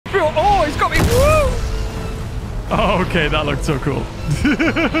Oh, he's got me. Woo! Oh, okay, that looked so cool.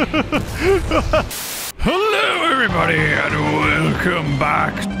 Hello, everybody, and welcome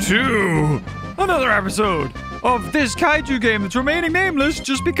back to another episode of this kaiju game that's remaining nameless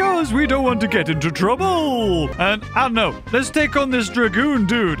just because we don't want to get into trouble. And I don't know, let's take on this dragoon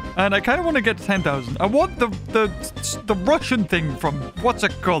dude. And I kind of want to get to 10,000. I want the Russian thing from, what's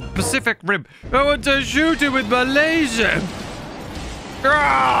it called? Pacific Rim. I want to shoot it with my laser.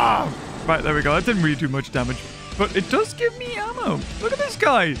 Ah! Right, there we go. That didn't really do much damage. But it does give me ammo. Look at this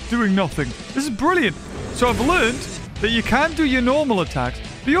guy doing nothing. This is brilliant. So I've learned that you can do your normal attacks,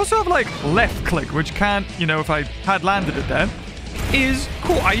 but you also have like left click, which can, you know, if I had landed it there, is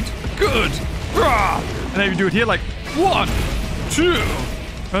quite good. And then you do it here like 1, 2,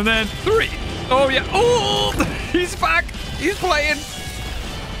 and then 3. Oh yeah. Oh, he's back. He's playing.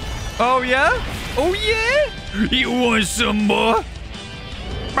 Oh yeah. Oh yeah. You want some more?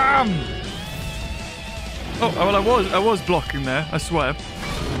 Bam. Oh, well, I was blocking there, I swear.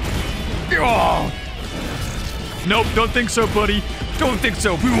 Oh. Nope, don't think so, buddy. Don't think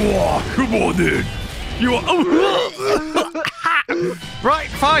so. Come on, then. You are... Oh. Right,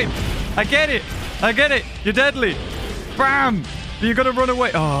 fine. I get it. I get it. You're deadly. Bam. You're gonna run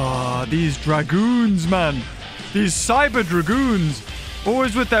away. Oh, these dragoons, man. These cyber dragoons.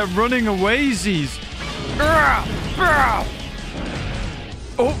 Always with their running awaysies.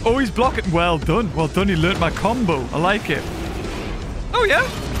 Oh, he's blocking. Well done. Well done. He learnt my combo. I like it. Oh, yeah.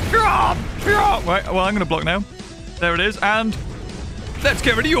 Right, well, I'm going to block now. There it is. And let's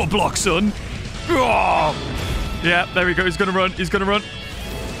get rid of your block, son. Yeah, there we go. He's going to run. He's going to run.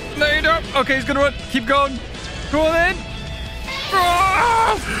 There you go. Okay, he's going to run. Keep going. Go on in.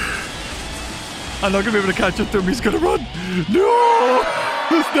 I'm not going to be able to catch up to him. He's going to run. No.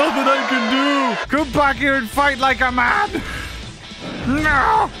 There's nothing I can do. Come back here and fight like a man.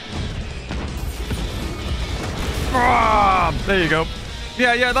 No! There you go.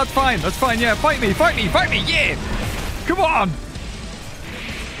 Yeah, that's fine. That's fine. Yeah, fight me. Yeah! Come on!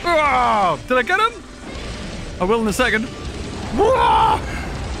 Did I get him? I will in a second.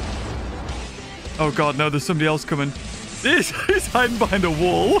 Oh, God, no. There's somebody else coming. He's hiding behind a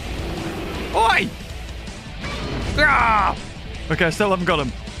wall. Oi! Okay, I still haven't got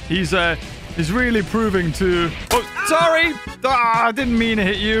him. He's really proving to... Oh, sorry! I didn't mean to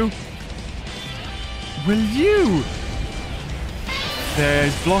hit you. Will you? There,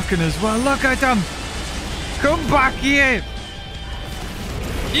 he's blocking as well. Look at him! Come back here!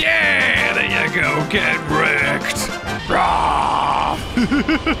 Yeah, there you go. Get wrecked.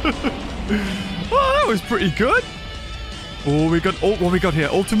 Oh, that was pretty good. Oh, we got... Oh, what we got here?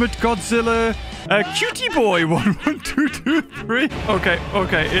 Ultimate Godzilla... cutie boy, 1, 1, 2, 2, 3. Okay,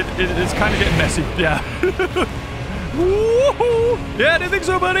 it's kind of getting messy. Yeah. Woohoo! Yeah, I didn't think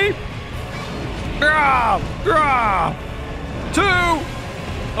so, buddy. 2.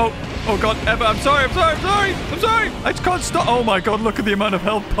 Oh God, Emma, I'm sorry. I just can't stop. Oh my God, look at the amount of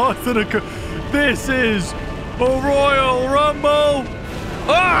health parts that are. This is a Royal Rumble.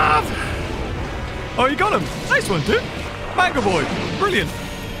 Oh, you got him. Nice one, dude. Mango boy, brilliant.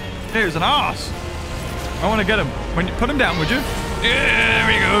 Here's an arse. I want to get him. When you put him down, would you? Yeah,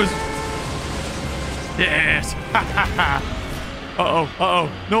 there he goes. Yes. Uh-oh.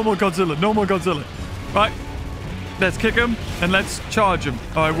 Normal Godzilla. Right. Let's kick him and let's charge him.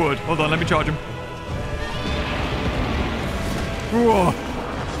 Oh, I would. Hold on, let me charge him. Whoa.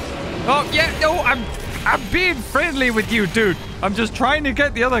 Oh, yeah. No, I'm being friendly with you, dude. I'm just trying to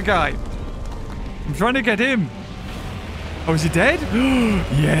get the other guy. I'm trying to get him. Oh, is he dead?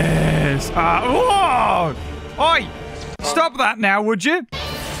 Yes. Oh! Oi! Stop that now, would you?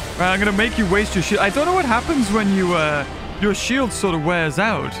 I'm gonna make you waste your shield. I don't know what happens when you, your shield sort of wears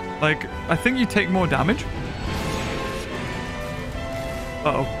out. Like, I think you take more damage.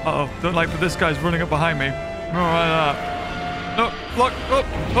 Uh-oh. Don't like that this guy's running up behind me. Alright, no, block.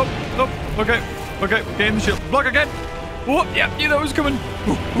 Oh. Okay. Gain the shield. Block again. Oh, yeah, you know who's coming.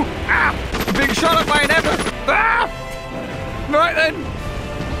 Being shot at by an ever. Right then.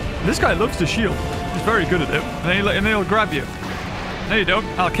 This guy loves to shield. He's very good at it. And then he'll grab you. No, you don't.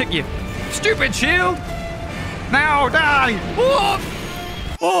 I'll kick you. Stupid shield. Now die. Oh!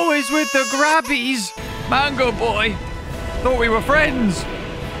 Always with the grabbies. Mango boy. Thought we were friends.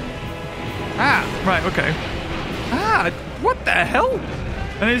 Right, okay. What the hell?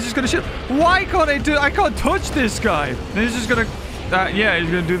 And he's just gonna shield. Why can't I do... I can't touch this guy. And he's just gonna... yeah, he's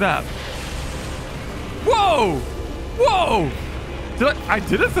gonna do that. Whoa! I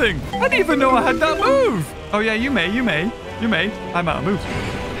did a thing. I didn't even know I had that move. Oh, yeah, you may. I'm out of moves.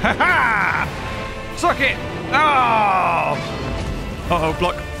 Ha-ha! Suck it. Oh! Uh-oh,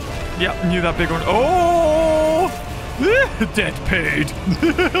 block. Yep, knew that big one. Oh! Debt paid.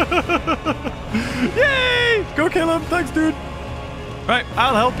 Yay! Go kill him. Thanks, dude. Right,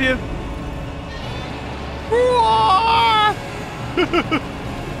 I'll help you.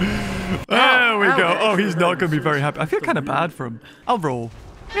 There we go. Oh, he's not going to be very happy. I feel kind of bad for him. I'll roll.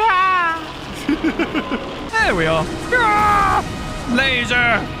 There we are.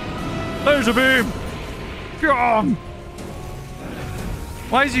 Laser! Laser beam!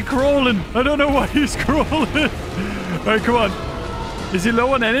 Why is he crawling? I don't know why he's crawling. Alright, come on. Is he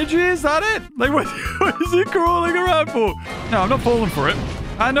low on energy? Is that it? Like, what is he crawling around for? No, I'm not falling for it.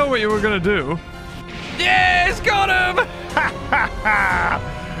 I know what you were going to do. Yes, got him!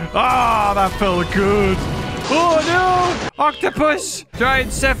 Ah, that felt good. Oh, no! Octopus!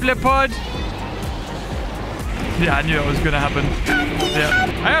 Giant cephalopod! Yeah, I knew that was going to happen. Yeah,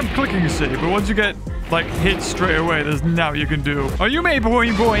 I am clicking C, but once you get, like, hit straight away, there's now you can do. Oh, you may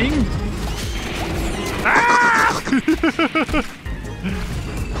boing boing! Ah!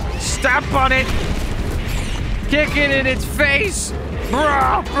 Stamp on it! Kick it in its face!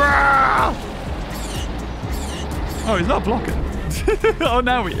 Brah, brah! Oh, he's not blocking. Oh,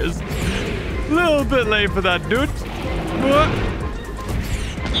 now he is. A little bit late for that, dude.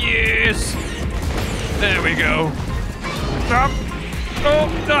 Yes! There we go. Stop! Oh,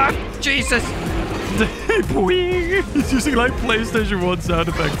 ah, Jesus! He's using like PlayStation 1 sound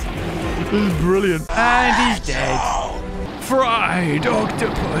effects. This is brilliant. And he's dead. Fried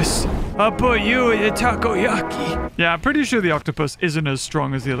octopus. I'll put you in the takoyaki. Yeah, I'm pretty sure the octopus isn't as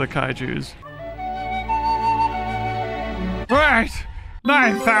strong as the other kaijus. Right.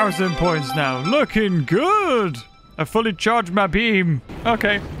 9,000 points now. Looking good. I fully charged my beam.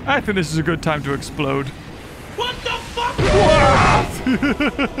 Okay, I think this is a good time to explode. What the fuck?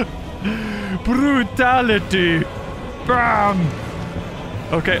 What? Brutality. Bam.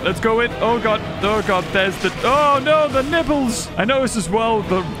 Okay, let's go in. Oh god, there's the... Oh no, the nibbles. I noticed as well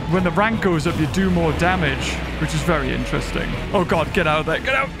that when the rank goes up, you do more damage, which is very interesting. Oh god, get out of there.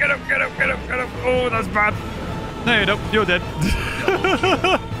 Get out, get out, get out, get out, get out. Oh, that's bad. No, you don't. You're dead.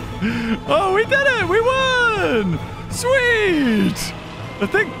 Oh, we did it. We won. Sweet. I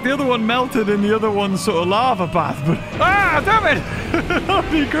think the other one melted in the other one's sort of lava bath, but... Ah, damn it. Oh,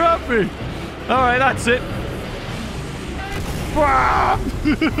 he grabbed me. All right, that's it.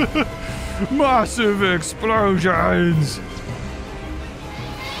 Massive explosions.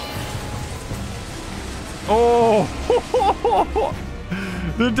 Oh,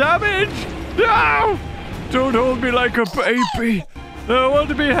 the damage. No, don't hold me like a baby. I want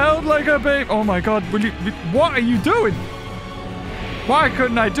to be held like a baby. Oh my god, what are you doing? Why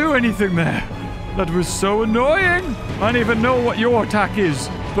couldn't I do anything there? That was so annoying. I don't even know what your attack is,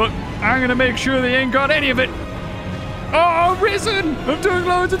 but I'm gonna make sure they ain't got any of it. Oh, Arisen! I'm doing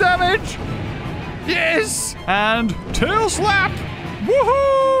loads of damage! Yes! And tail slap!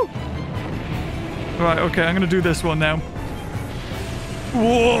 Woohoo! Right, okay, I'm gonna do this one now.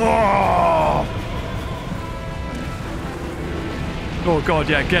 Whoa! Oh god,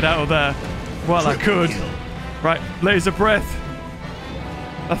 yeah, get out of there. Well, I could. Right, laser breath.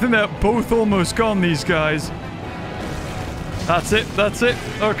 I think they're both almost gone, these guys. That's it, that's it.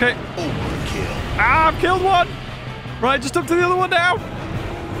 Okay. Overkill. Ah, I've killed one! Right, just up to the other one now.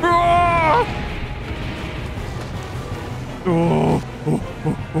 Oh,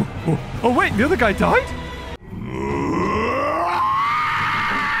 oh, wait, the other guy died?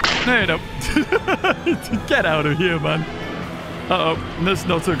 No, you don't. Get out of here, man. Uh-oh, that's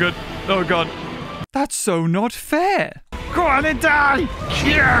not so good. Oh, God. That's so not fair. Go on and die.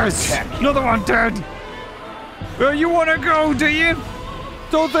 Yes, another one dead. You want to go, do you?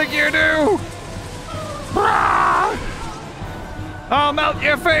 Don't think you do. I'll melt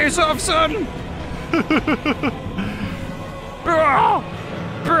your face off, son!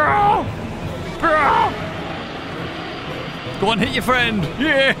 Go on, hit your friend!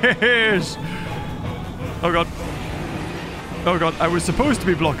 Yes! Oh god. Oh god, I was supposed to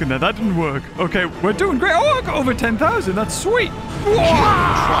be blocking there. That didn't work. Okay, we're doing great. Oh, I got over 10,000. That's sweet.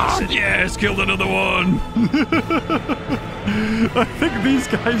 Yes, killed another one. I think these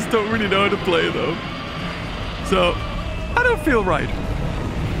guys don't really know how to play, though. So... I don't feel right.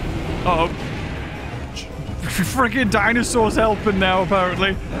 Uh-oh. Freaking dinosaur's helping now,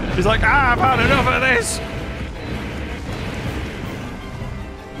 apparently. He's like, I've had enough of this.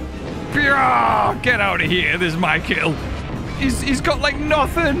 Get out of here. This is my kill. He's got, like,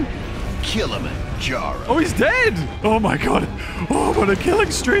 nothing. Kill him and jar him. Oh, he's dead. Oh, my God. Oh, what a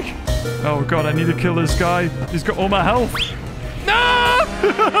killing streak. Oh, God, I need to kill this guy. He's got all my health. No!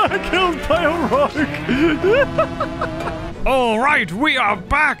 Killed by a rock. All right, we are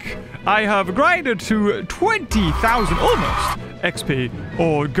back. I have grinded to 20,000 almost XP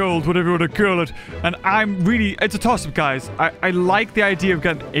or gold, whatever you want to call it. And I'm really, it's a toss-up, guys. I like the idea of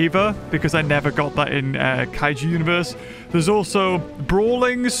getting Ava because I never got that in Kaiju universe. There's also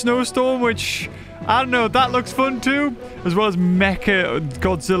Brawling Snowstorm, which, I don't know, that looks fun too. As well as Mecha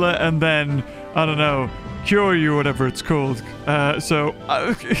Godzilla and then, I don't know, Kyoryu, whatever it's called.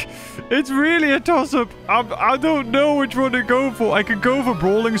 It's really a toss-up. I don't know which one to go for. I could go for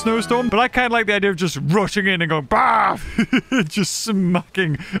Brawling Snowstorm, but I kind of like the idea of just rushing in and going, bah! Just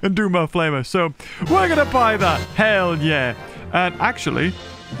smacking and doing my flamer. So, we're going to buy that. Hell yeah. And actually,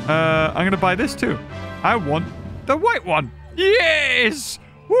 I'm going to buy this too. I want the white one. Yes!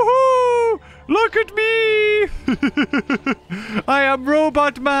 Woohoo! Look at me! I am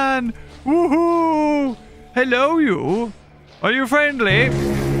Robot Man. Woohoo! Hello, you. Are you friendly?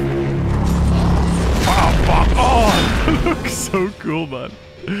 Oh, that looks so cool, man.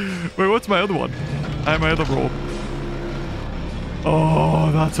 Wait, what's my other one? I have my other roll.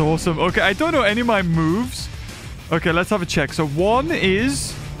 Oh, that's awesome. Okay, I don't know any of my moves. Okay, let's have a check. So one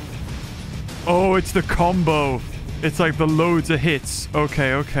is... Oh, it's the combo. It's like the loads of hits.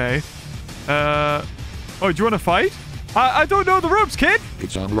 Okay, okay. Oh, do you want to fight? I don't know the ropes, kid.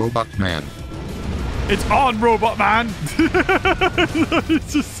 It's on Robot Man. It's on Robot Man.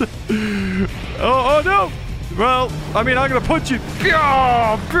 It's just... oh, no. Well, I mean, I'm going to punch you. Okay,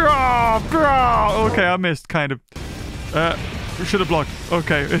 I missed, kind of. Should have blocked.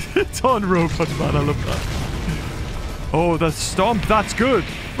 Okay, it's on Robot Man. I love that. Oh, the stomp. That's good.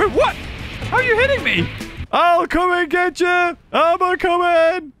 Wait, what? How are you hitting me? I'll come and get you. I'm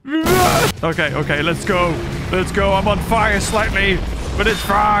a-coming. Okay, okay, let's go. Let's go. I'm on fire slightly, but it's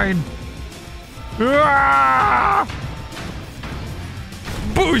fine.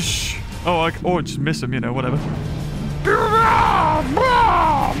 Boosh! Oh, or just miss him, you know, whatever.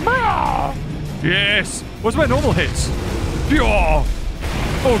 Yes! What's my normal hits?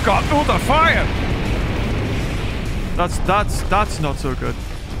 Oh god, oh, the fire! That's not so good.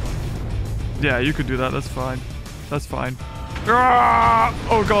 Yeah, you can do that, that's fine. That's fine.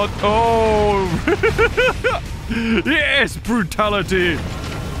 Oh god, oh! Yes, brutality!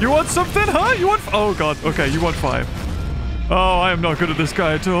 You want something, huh? You want... Oh, God. Okay, you want 5. Oh, I am not good at this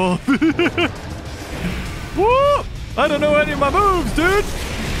guy at all. Whoa! I don't know any of my moves, dude.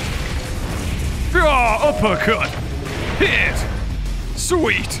 Uppercut. Hit.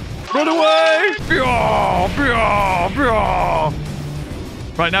 Sweet. Run away.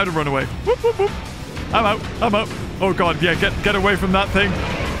 Right, now to run away. Whoop, whoop, whoop. I'm out. I'm out. Oh, God. Yeah, get away from that thing.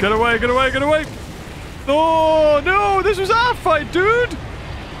 Get away, get away, get away. Oh, no. This was our fight, dude.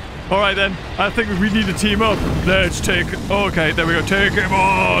 All right, then. I think we need to team up. Let's take... Okay, there we go. Take him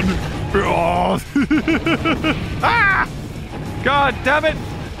on. Ah! God damn it.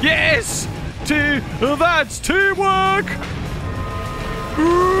 Yes! That's teamwork!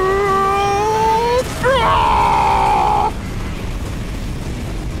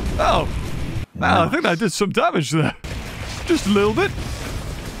 Oh. Wow, I think I did some damage there. Just a little bit.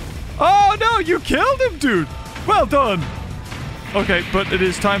 Oh, no, you killed him, dude. Well done. Okay, but it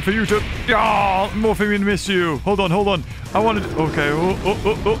is time for you to... Oh, Morphine miss you. Hold on, hold on. I wanted... Okay,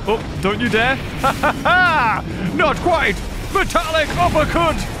 oh. Don't you dare. Ha ha ha! Not quite. Metallic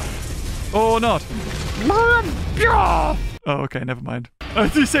uppercut. Or not. Oh, okay, never mind.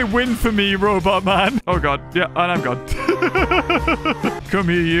 Did you say win for me, Robot Man? Oh, God. Yeah, and I'm gone. Come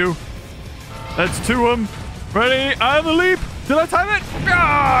here, you. That's 2 of them. Ready? And the leap. Did I time it?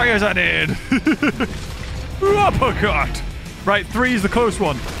 Ah, yes, I did. Uppercut. Right, 3 is the close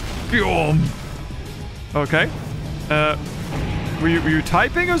one. Okay. Were you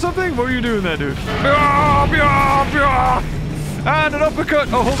typing or something? What were you doing there, dude? And an uppercut.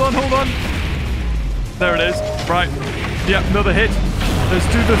 Oh, hold on, hold on. There it is. Right. Yeah, another hit. Let's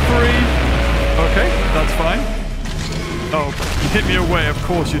do the 3. Okay, that's fine. Oh, you hit me away. Of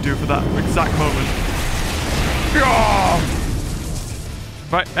course you do for that exact moment.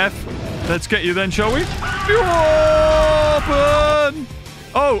 Right, F. Let's get you then, shall we? Open!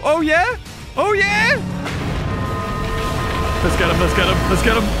 Oh yeah? Oh yeah? Let's get him, let's get him, let's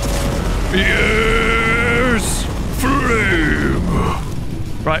get him. Yes! Flame!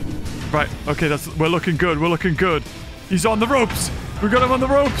 Right. Okay, we're looking good, we're looking good. He's on the ropes. We got him on the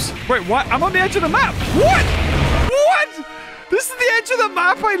ropes. Wait, what? I'm on the edge of the map. What? What? This is the edge of the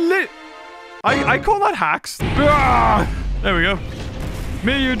map. I call that hacks. There we go.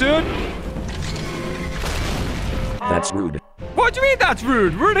 Me, you dude. That's rude. What do you mean that's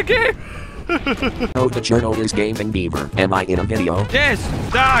rude? Rude again? Oh, the channel is Gaming Beaver. Am I in a video? Yes.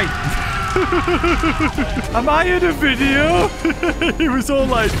 Die. Am I in a video? He was all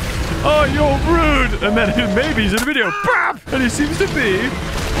like, oh, you're rude. And then maybe he's in a video. Bam! And he seems to be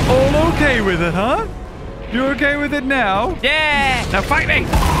all okay with it, huh? You're okay with it now? Yeah! Now fight me!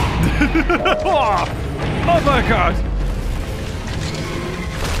 Oh my god!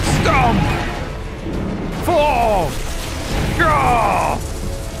 Stomp! Fall! Oh!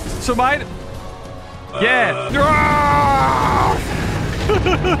 So mine... Yeah!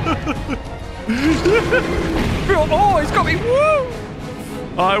 Oh, he's got me! Woo!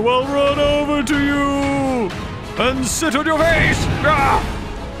 I will run over to you and sit on your face!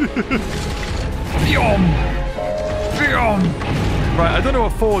 Yum! Yum! Right, I don't know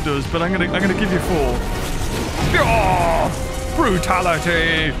what 4 does, but I'm gonna give you 4. Oh,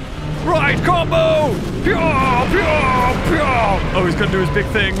 brutality! Right, combo! Pure, pure, pure! Oh, he's gonna do his big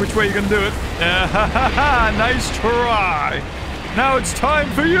thing. Which way are you gonna do it? Nice try! Now it's time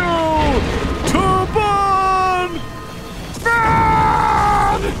for you to burn!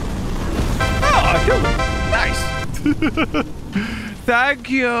 Burn! Oh, I killed him. Nice! Thank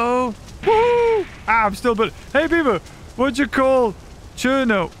you! Woo! Ah, I'm still burning. Hey, Beaver, what'd you call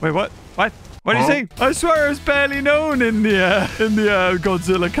Churno? Wait, what? What? What did you say? I swear I was barely known in the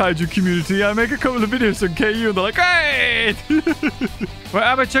Godzilla Kaiju community. I make a couple of videos on KU and they're like, great! Well,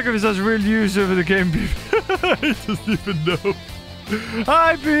 I'm gonna check if this has real use over the game, Beaver. He doesn't even know.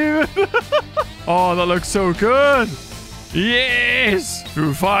 Hi, Beaver! Oh, that looks so good! Yes!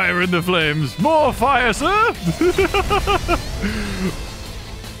 Through fire in the flames. More fire, sir!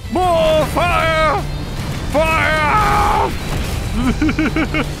 More fire! Fire!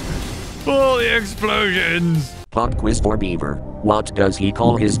 All the explosions! Pop quiz for Beaver. What does he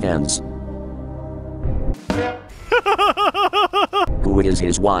call his fans? Who is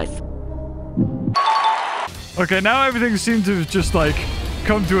his wife? Okay, now everything seems to have just like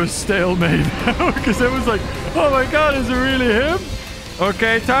come to a stalemate because everyone's like, oh my god, is it really him?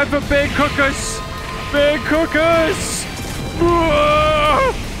 Okay, time for big cookers! Big cookers!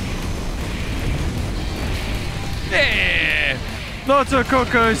 Whoa! Yeah! Lots of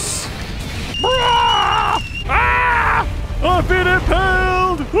cookers! Ah! I've been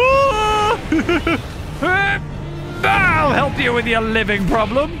impaled! I'll help you with your living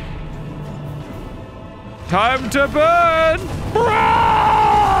problem. Time to burn!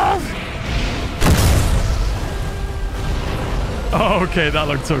 Oh, okay, that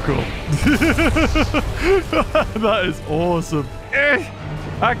looked so cool. That is awesome.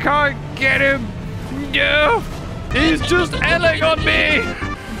 I can't get him. No! He's just Elling on me!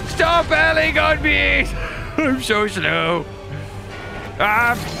 Stop Elling on me! I'm so slow.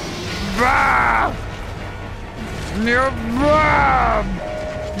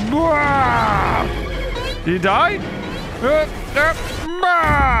 Did he die?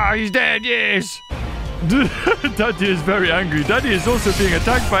 He's dead, yes! Daddy is very angry. Daddy is also being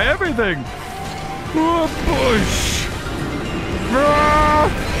attacked by everything. Push!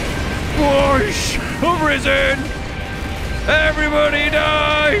 Push! Arisen! Everybody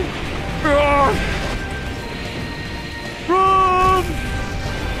die! Run!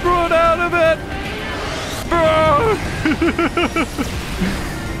 Run out of it! Run!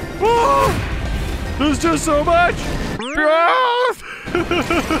 Oh, there's just so much!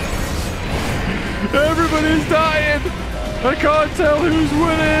 Everybody's dying! I can't tell who's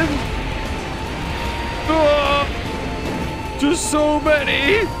winning! Oh, just so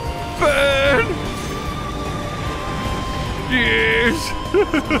many! Burn! Yes!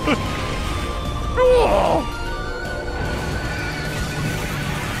 Oh.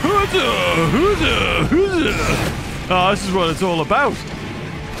 Oh, this is what it's all about.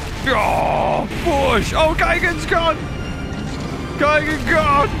 Oh, push! Oh, Geigen's gone! Geigen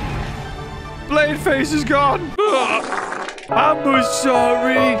gone! Blade face is gone! I'm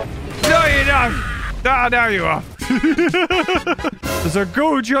sorry! No, you're not! Ah, now you are! There's a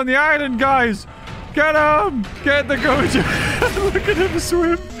Goji on the island, guys! Get him! Get the Goji! Look at him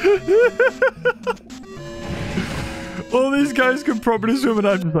swim! All these guys can probably swim and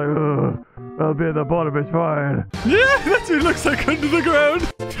I'm just like, ugh. I'll be at the bottom, it's fine. Yeah, that's what it looks like under the ground.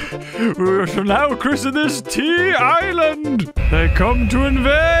 We shall now christen this T-Island. They come to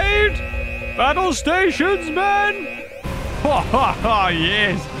invade. Battle stations, men. Ha ha ha,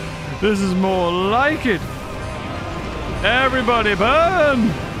 yes. This is more like it. Everybody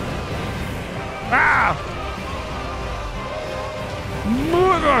burn. Ah.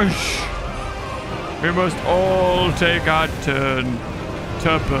 Gosh. We must all take our turn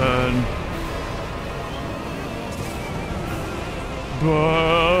to burn.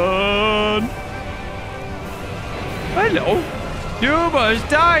 Burn. Hello. You must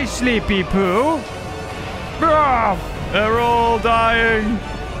die, Sleepy Poo. Ah, they're all dying.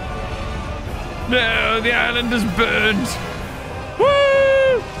 No, the island is burnt.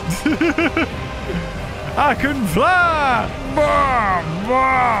 Woo! I can fly. Bomb,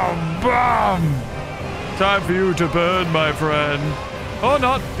 bomb, bomb. Time for you to burn, my friend. Or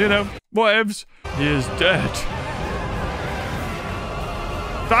not, you know, whatevs. He is dead.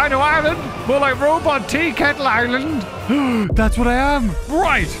 Dino Island? More like Robot Tea Kettle Island. That's what I am.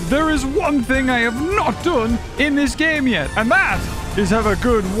 Right, there is one thing I have not done in this game yet, and that is have a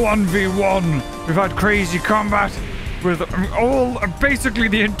good 1v1. We've had crazy combat with basically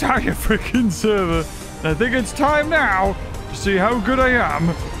the entire freaking server. I think it's time now to see how good I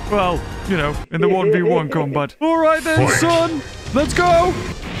am. Well, you know, in the 1v1 combat. All right then, son. Let's go.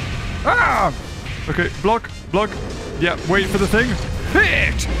 Ah! Okay, block. Yeah, wait for the thing.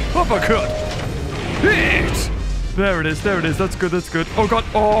 Hit! Uppercut! Hit! There it is. That's good. Oh, God.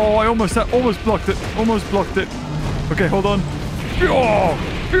 Oh, I almost blocked it. Okay, hold on.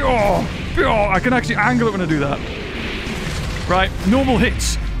 I can actually angle it when I do that. Right, normal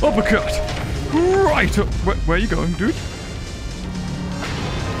hits. Uppercut. Right. Where are you going, dude?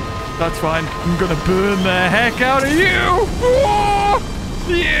 That's fine. I'm gonna burn the heck out of you! Oh,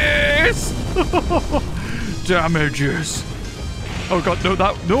 yes! Damages. Oh, God,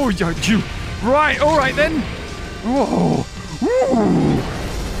 no, you. Right, all right, then. Whoa.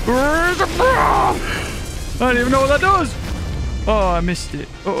 I don't even know what that does. Oh, I missed it.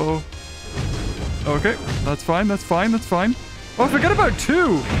 Uh-oh. Okay, that's fine. Oh, I forgot about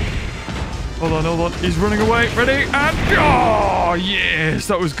 2. Hold on. He's running away. Ready? And... Oh, yes.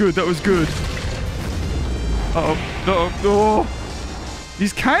 That was good. Uh-oh. Oh.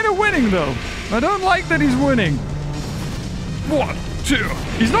 He's kind of winning, though. I don't like that he's winning. 1, 2.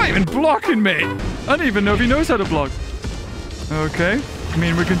 He's not even blocking me. I don't even know if he knows how to block. Okay. I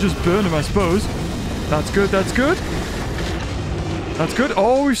mean, we can just burn him, I suppose. That's good.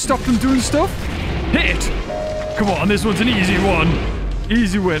 Oh, we've stopped him doing stuff. Hit. Come on, this one's an easy one.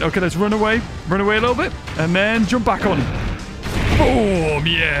 Easy win. Okay, let's run away. Run away a little bit. And then jump back on him. Boom.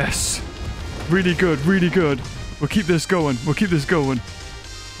 Yes. Really good. We'll keep this going.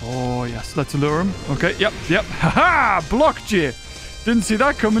 Oh, yes. Let's lure him. Okay. Yep. Ha-ha! Blocked you. Didn't see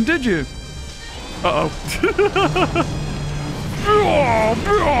that coming, did you? Uh-oh.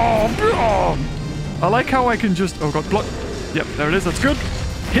 I like how I can just... Oh, God. Block. Yep. There it is. That's good.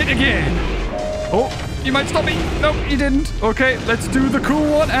 Hit again. Oh, you might stop me. No, you didn't. Okay, let's do the cool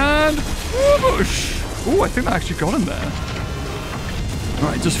one and... Whoosh. Oh, I think that actually got him there. All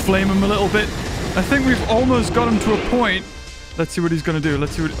right, just flame him a little bit. I think we've almost got him to a point. Let's see what he's going to do.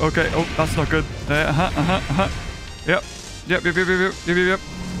 Okay. Oh, that's not good. Yep.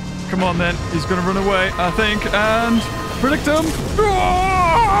 Come on, then. He's going to run away, I think. And predict him.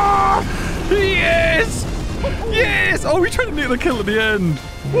 Oh! Yes! Yes! Oh, we tried to make the kill at the end.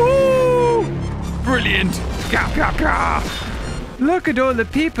 Woo! Brilliant. Look at all the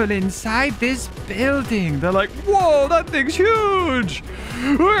people inside this building. They're like, whoa, that thing's huge.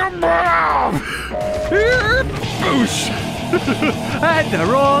 Boosh. And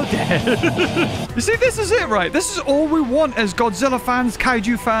they're all dead. You see, this is it, right? This is all we want as Godzilla fans,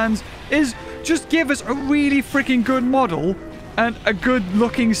 Kaiju fans, is just give us a really freaking good model and a good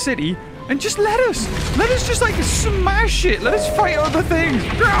looking city and just let us just like smash it. Let us fight other things.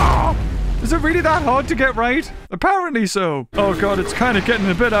 Is it really that hard to get right? Apparently so. Oh, God, it's kind of getting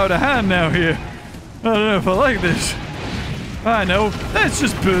a bit out of hand now here. I don't know if I like this. I know. Let's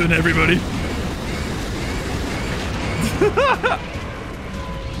just burn everybody.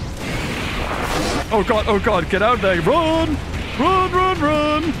 Oh, God, get out there. Run!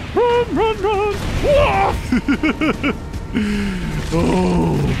 Run!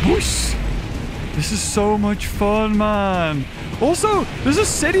 Oh, whoosh. This is so much fun, man. Also, there's a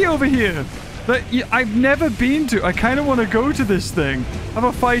city over here that I've never been to. I kind of want to go to this thing. Have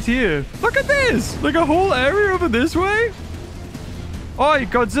a fight here. Look at this. Like a whole area over this way. Oi,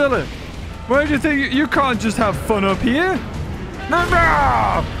 Godzilla. Where do you think you can't just have fun up here?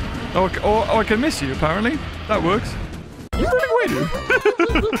 Oh, I can miss you, apparently. That works. You running away, dude.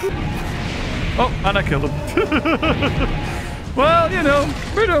 Oh, and I killed him. Well, you know,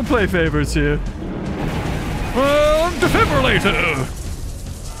 we don't play favorites here. Defibrillator!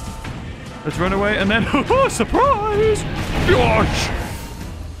 Let's run away and then... Oh, surprise! Gosh!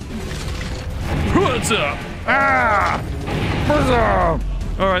 What's up? Ah! What's up?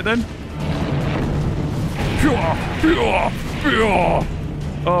 Alright then.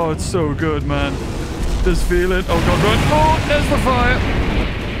 Oh, it's so good, man. Just feel it. Oh, God, run. Oh, there's the fire.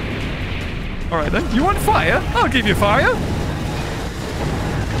 Alright then. You want fire? I'll give you fire.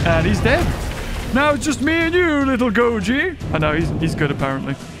 And he's dead. Now it's just me and you, little Goji. I know, he's good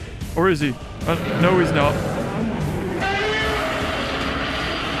apparently. Or is he? No, he's not.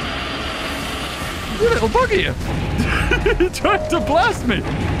 You little buggy. He tried to blast me.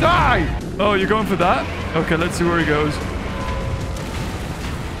 Die! Oh, you're going for that? Okay, let's see where he goes.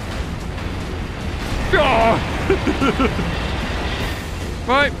 Oh!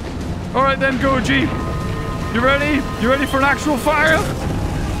 Right. All right then, Goji. You ready? You ready for an actual fire?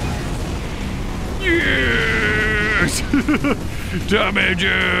 Yes!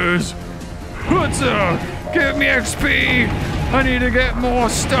 Damages! What's up? Give me XP! I need to get more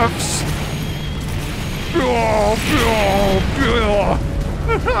stuffs! Oh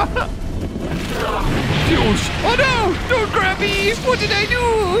no! Don't grab me! What did I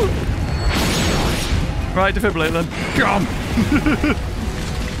do? Right, defibrillate then. Come!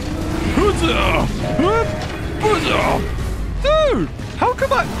 Dude! How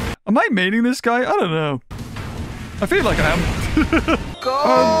come am I maining this guy? I don't know. I feel like I am.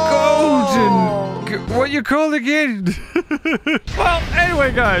 Oh, golden. What you call again? Well,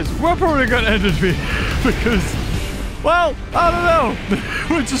 anyway, guys, we're probably going to end it because, well, I don't know.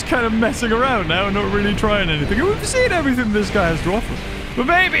 We're just kind of messing around now and not really trying anything. And we've seen everything this guy has to offer. But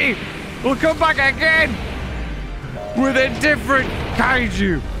maybe we'll come back again with a different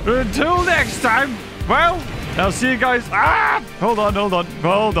kaiju. Until next time, well, I'll see you guys. Ah! Hold on.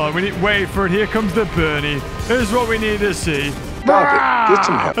 We need wait for it. Here comes the Bernie. Here's what we need to see. Get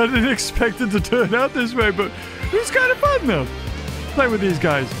some help. I didn't expect it to turn out this way, but it was kind of fun though. Play with these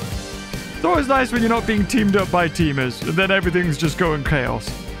guys. It's always nice when you're not being teamed up by teamers, and then everything's just going chaos.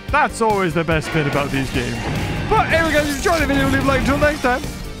 That's always the best bit about these games. But anyway, guys, if you enjoyed the video, leave a like. Until next time,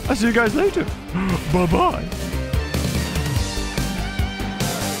 I'll see you guys later. Bye-bye.